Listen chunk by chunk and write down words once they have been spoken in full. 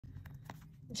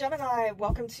Gemini,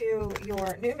 welcome to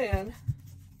your new moon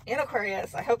in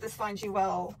Aquarius. I hope this finds you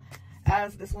well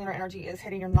as this lunar energy is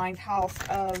hitting your ninth house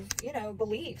of,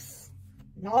 beliefs,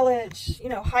 knowledge,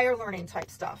 higher learning type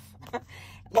stuff.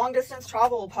 Long distance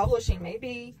travel, publishing,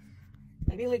 maybe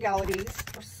legalities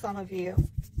for some of you,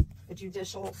 the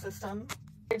judicial system.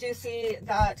 I do see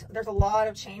that there's a lot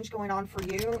of change going on for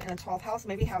you in the 12th house,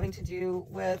 maybe having to do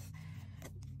with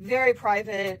very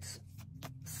private,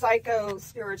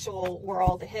 psycho-spiritual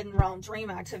world, the hidden realm,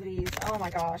 dream activities. Oh my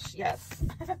gosh, yes.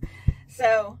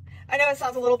 So I know it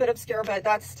sounds a little bit obscure, but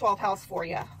that's 12th house for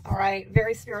you. All right,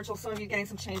 very spiritual. Some of you getting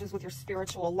some changes with your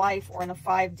spiritual life or in the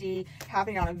 5D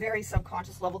happening on a very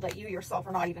subconscious level that you yourself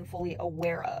are not even fully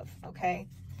aware of. Okay.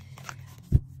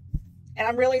 And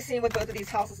I'm really seeing with both of these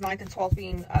houses, 9th and 12th,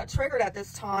 being triggered at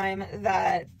this time,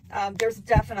 that there's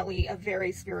definitely a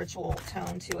very spiritual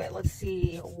tone to it. Let's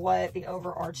see what the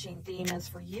overarching theme is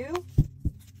for you.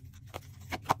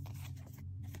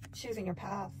 Choosing your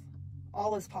path.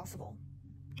 All is possible.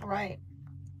 All right.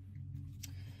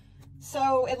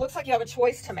 So it looks like you have a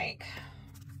choice to make.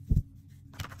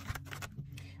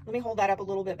 Let me hold that up a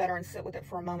little bit better and sit with it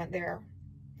for a moment there.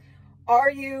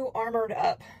 Are you armored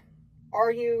up? Are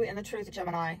you in the truth,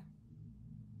 Gemini?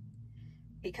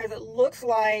 Because it looks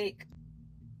like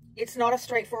it's not a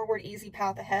straightforward, easy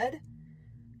path ahead.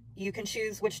 You can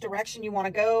choose which direction you want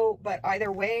to go, but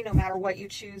either way, no matter what you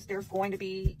choose, there's going to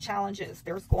be challenges.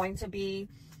 There's going to be,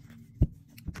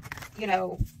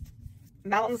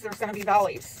 mountains, there's going to be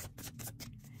valleys.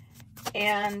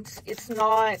 And it's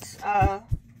not,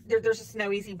 there's just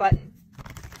no easy button.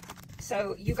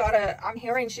 So you gotta, I'm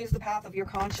hearing, choose the path of your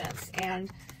conscience.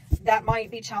 And that might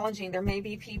be challenging. There may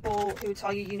be people who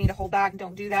tell you need to hold back,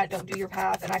 don't do that, don't do your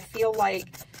path. And I feel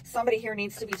like somebody here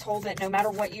needs to be told that no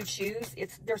matter what you choose,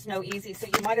 there's no easy. So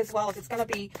you might as well, if it's going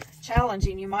to be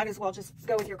challenging, you might as well just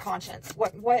go with your conscience.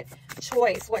 What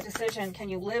choice, what decision can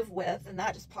you live with? And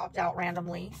that just popped out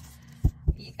randomly.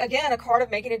 Again, a card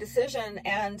of making a decision,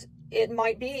 and it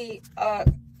might be,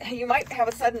 you might have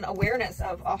a sudden awareness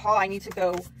of, aha, I need to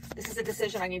go, this is a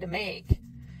decision I need to make.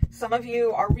 Some of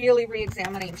you are really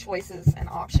re-examining choices and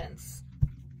options.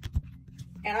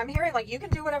 And I'm hearing like you can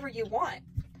do whatever you want,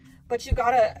 but you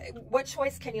gotta, what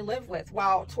choice can you live with?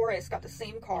 Wow, Taurus got the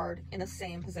same card in the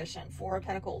same position, Four of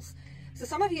Pentacles. So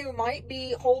some of you might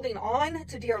be holding on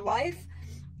to dear life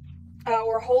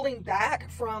or holding back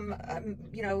from,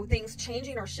 things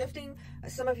changing or shifting.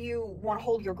 Some of you want to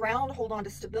hold your ground, hold on to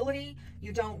stability.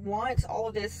 You don't want all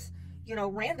of this,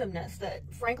 randomness that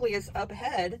frankly is up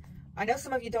ahead. I know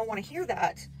some of you don't want to hear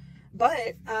that,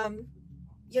 but,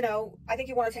 I think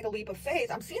you want to take a leap of faith.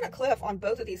 I'm seeing a cliff on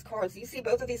both of these cards. You see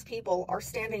both of these people are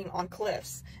standing on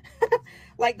cliffs.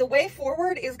 Like the way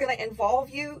forward is going to involve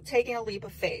you taking a leap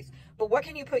of faith. But what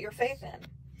can you put your faith in?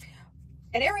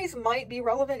 And Aries might be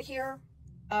relevant here,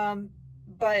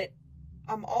 but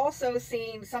I'm also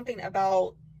seeing something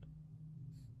about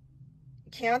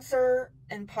Cancer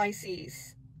and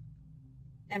Pisces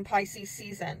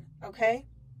season, okay?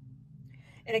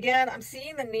 And again, I'm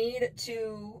seeing the need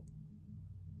to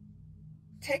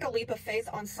take a leap of faith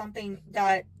on something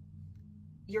that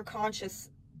your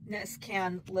consciousness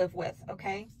can live with,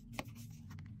 okay?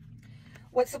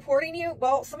 What's supporting you?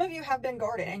 Well, some of you have been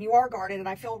guarded, and you are guarded, and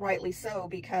I feel rightly so,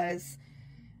 because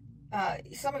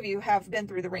some of you have been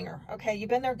through the ringer, okay? You've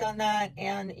been there, done that,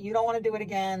 and you don't want to do it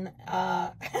again.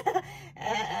 And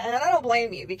I don't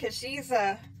blame you, because she's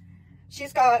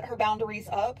got her boundaries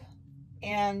up,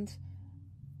 and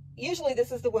usually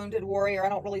this is the wounded warrior. I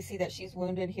don't really see that she's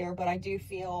wounded here, but I do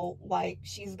feel like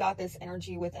she's got this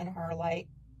energy within her, like,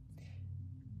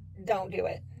 don't do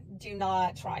it. Do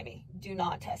not try me. Do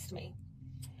not test me.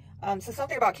 So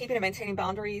something about keeping and maintaining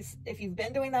boundaries. If you've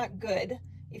been doing that, good.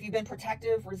 If you've been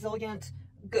protective, resilient,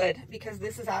 good, because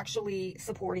this is actually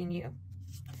supporting you.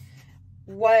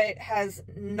 What's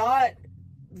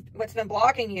been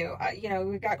blocking you,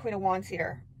 we've got Queen of Wands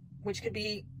here, which could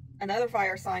be another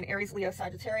fire sign, Aries, Leo,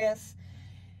 Sagittarius,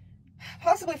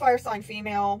 possibly fire sign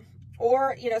female,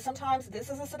 or, sometimes this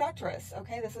is a seductress,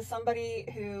 okay? This is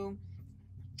somebody who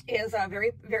is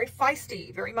very, very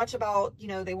feisty, very much about,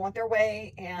 they want their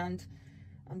way, and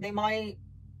they might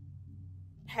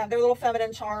have their little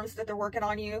feminine charms that they're working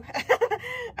on you.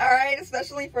 All right,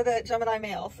 especially for the Gemini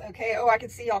males, okay? Oh, I can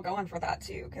see y'all going for that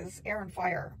too, because air and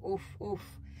fire, oof, oof.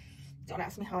 Don't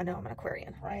ask me how I know I'm an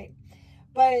Aquarian, right?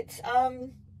 But,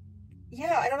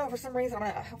 yeah, I don't know, for some reason,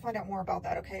 I'll find out more about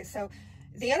that, okay? So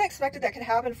the unexpected that could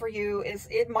happen for you is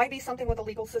it might be something with the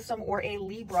legal system or a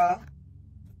Libra.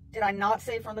 Did I not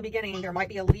say from the beginning there might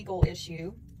be a legal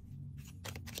issue?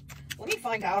 Let me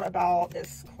find out about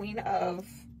this Queen of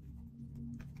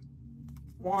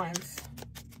Wands.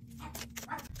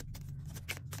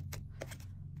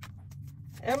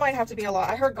 It might have to be a lot.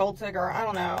 I heard gold digger. I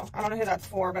don't know. I don't know who that's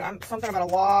for, but I'm something about a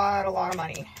lot of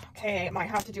money. Okay, it might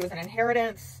have to do with an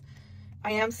inheritance.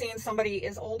 I am seeing somebody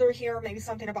is older here. Maybe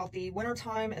something about the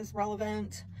wintertime is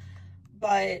relevant,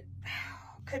 but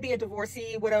could be a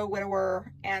divorcee, widow,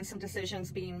 widower, and some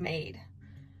decisions being made.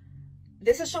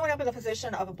 This is showing up in the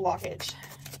position of a blockage.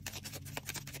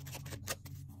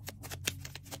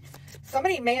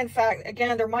 Somebody may, in fact,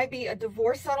 again, there might be a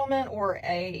divorce settlement or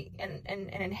an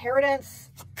inheritance,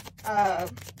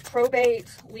 probate,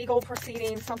 legal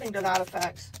proceeding, something to that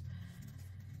effect.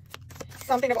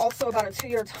 Something also about a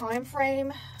 2-year time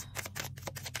frame.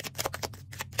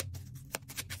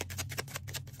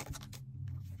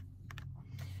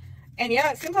 And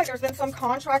yeah, it seems like there's been some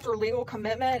contract or legal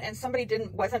commitment and somebody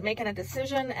wasn't making a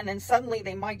decision, and then suddenly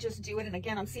they might just do it. And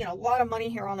again, I'm seeing a lot of money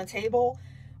here on the table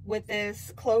with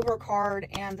this Clover card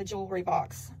and the jewelry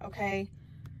box, okay?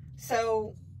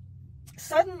 So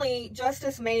suddenly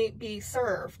justice may be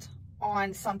served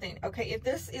on something, okay? If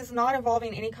this is not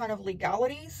involving any kind of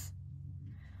legalities,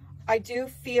 I do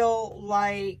feel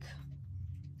like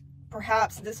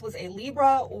perhaps this was a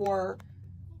Libra, or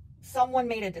someone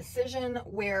made a decision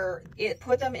where it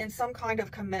put them in some kind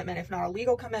of commitment, if not a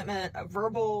legal commitment, a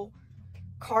verbal,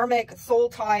 karmic, soul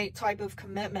tie type of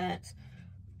commitment.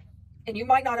 And you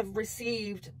might not have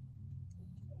received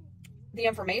the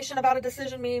information about a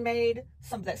decision being made,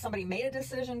 that somebody made a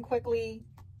decision quickly.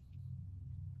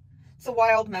 It's a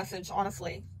wild message,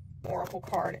 honestly. Oracle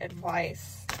card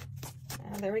advice.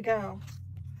 And there we go.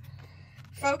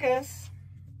 Focus.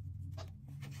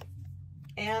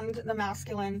 And the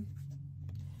masculine.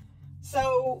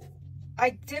 So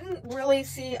I didn't really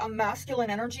see a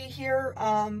masculine energy here.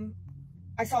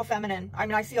 I saw feminine. I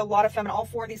mean, I see a lot of feminine. All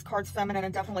 4 of these cards feminine,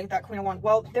 and definitely that Queen of Wands.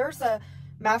 Well, there's a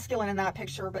masculine in that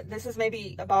picture, but this is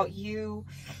maybe about you.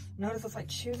 Notice it's like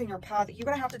choosing your path. You're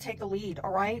going to have to take the lead,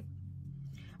 all right?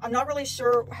 I'm not really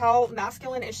sure how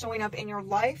masculine is showing up in your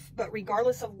life, but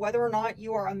regardless of whether or not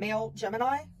you are a male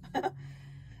Gemini,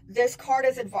 this card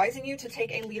is advising you to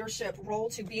take a leadership role,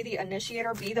 to be the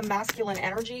initiator, be the masculine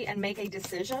energy, and make a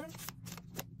decision.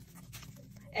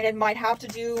 And it might have to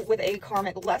do with a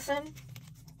karmic lesson,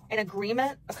 an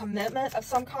agreement, a commitment of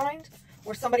some kind,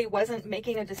 where somebody wasn't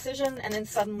making a decision and then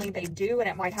suddenly they do, and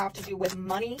it might have to do with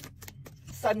money,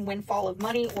 sudden windfall of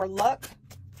money or luck.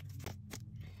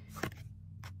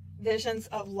 Visions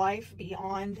of life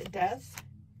beyond death,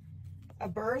 a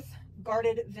birth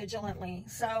guarded vigilantly.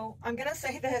 So I'm gonna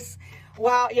say this.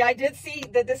 Wow, yeah, I did see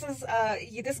that this is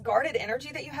this guarded energy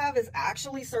that you have is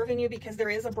actually serving you, because there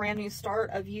is a brand new start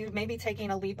of you maybe taking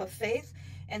a leap of faith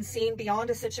and seeing beyond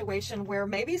a situation where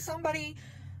maybe somebody,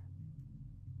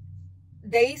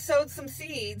 they sowed some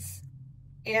seeds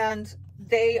and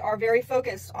they are very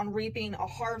focused on reaping a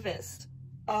harvest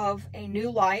of a new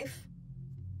life,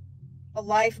 a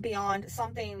life beyond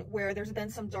something where there's been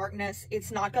some darkness.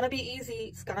 It's not going to be easy.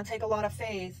 It's going to take a lot of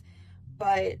faith,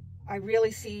 but I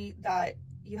really see that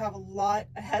you have a lot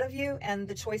ahead of you and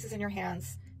the choice is in your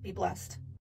hands. Be blessed.